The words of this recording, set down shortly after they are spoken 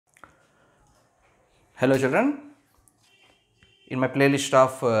Hello children, in my playlist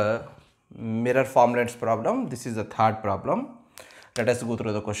of mirror formlets problem, this is the third problem. Let us go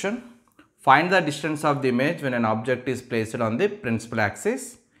through the question. Find the distance of the image when an object is placed on the principal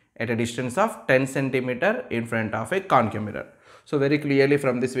axis at a distance of 10 centimeter in front of a concave mirror. So very clearly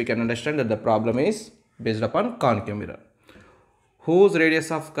from this we can understand that the problem is based upon concave mirror, whose radius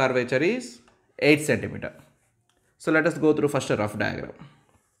of curvature is 8 centimeter. So let us go through first a rough diagram.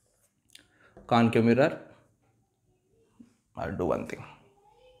 Concave mirror, I'll do one thing.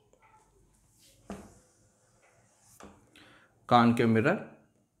 Concave mirror,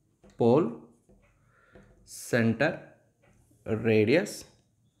 pole, center, radius,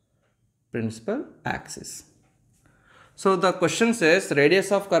 principal axis. So the question says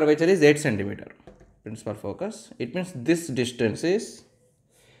radius of curvature is 8 centimeter. Principal focus. It means this distance is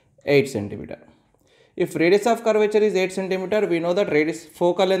 8 centimeter. If radius of curvature is 8 centimeter, we know that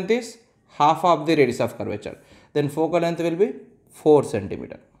focal length is half of the radius of curvature. Then focal length will be 4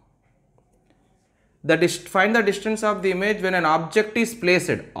 centimeter. Find the distance of the image when an object is placed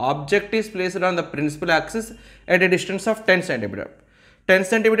on the principal axis at a distance of 10 centimeter. 10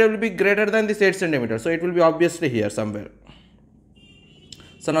 centimeter will be greater than this 8 centimeter. So it will be obviously here somewhere.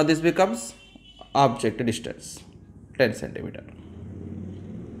 So now this becomes object distance 10 centimeter.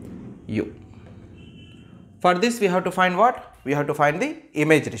 U. For this we have to find what? We have to find the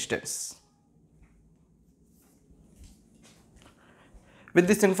image distance. With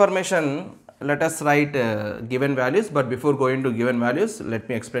this information, let us write given values, but before going to given values, let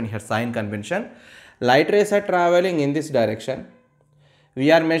me explain here sign convention. Light rays are traveling in this direction. We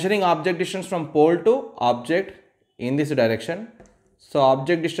are measuring object distance from pole to object in this direction. So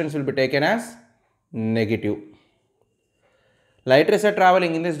object distance will be taken as negative. Light rays are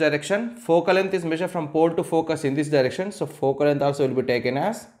traveling in this direction. Focal length is measured from pole to focus in this direction. So focal length also will be taken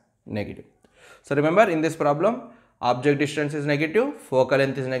as negative. So remember, in this problem, object distance is negative, focal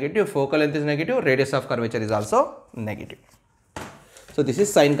length is negative, radius of curvature is also negative. So this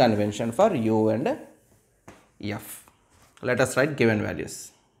is sign convention for U and F. Let us write given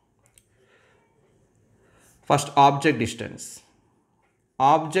values. First, object distance.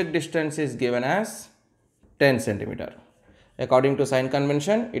 Object distance is given as 10 centimeter. According to sign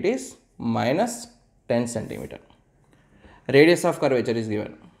convention, it is minus 10 centimeter. Radius of curvature is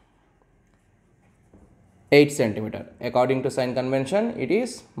given 8 centimeter. According to sign convention, it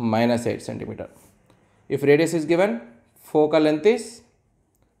is minus 8 centimeter. If radius is given, focal length is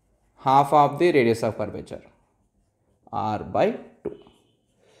half of the radius of curvature, r by 2,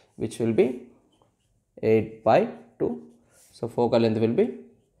 which will be 8 by 2. So focal length will be,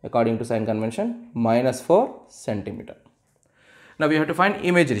 according to sign convention, minus 4 centimeter. Now we have to find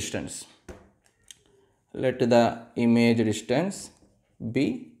image distance. Let the image distance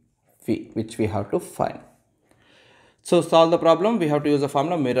be V, which we have to find. So solve the problem, we have to use the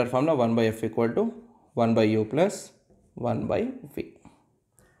formula, mirror formula, 1 by F equal to 1 by U plus 1 by V.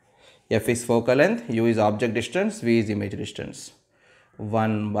 F is focal length, U is object distance, V is image distance.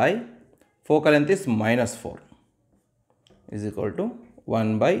 1 by, focal length is minus 4 is equal to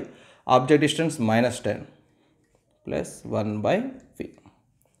 1 by object distance minus 10 plus 1 by V.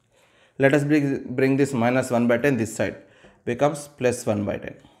 Let us bring this minus 1 by 10 this side, becomes plus 1 by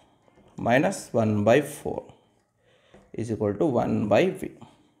 10 minus 1 by 4 is equal to 1 by V.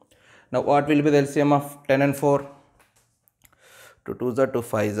 Now what will be the LCM of 10 and 4? 2 2s are 2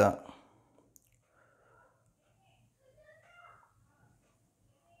 5s are.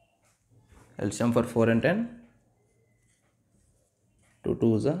 LCM for 4 and 10? 2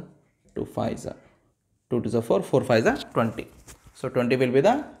 2s are 2 5s are. 2 2s are 4, 4 5s are 20. So 20 will be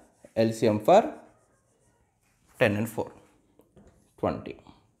the LCM for 10 and 4. 20.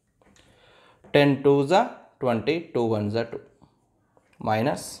 10 2s are 20, 2 1s are 2,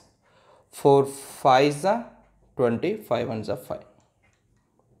 minus 4 5s are 20, 5 1s are 5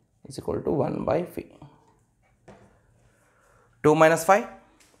 is equal to 1 by V. 2 minus 5,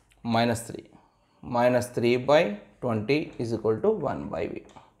 minus 3. Minus 3 by 20 is equal to 1 by V.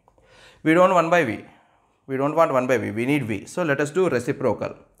 We don't want 1 by V. We don't want 1 by V. We need V. So let us do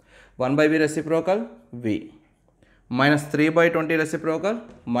reciprocal. 1 by V reciprocal, V. Minus 3 by 20 reciprocal,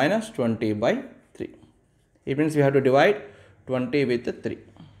 minus 20 by 3. It means we have to divide 20 with 3.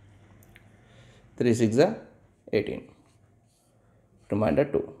 3 6 are 18. Remainder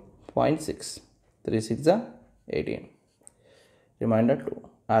 2. 0.6. 3 6 are 18. Remainder 2.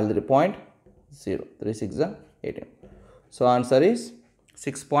 All 3 0. 3 6 are 18. So answer is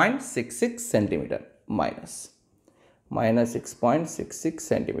 6.66 centimeter minus 6.66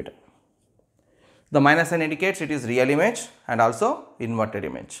 centimeter. The minus sign indicates it is real image and also inverted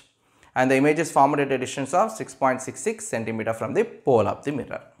image. and the image is formed at a distance of 6.66 centimeter from the pole of the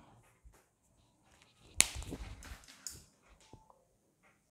mirror.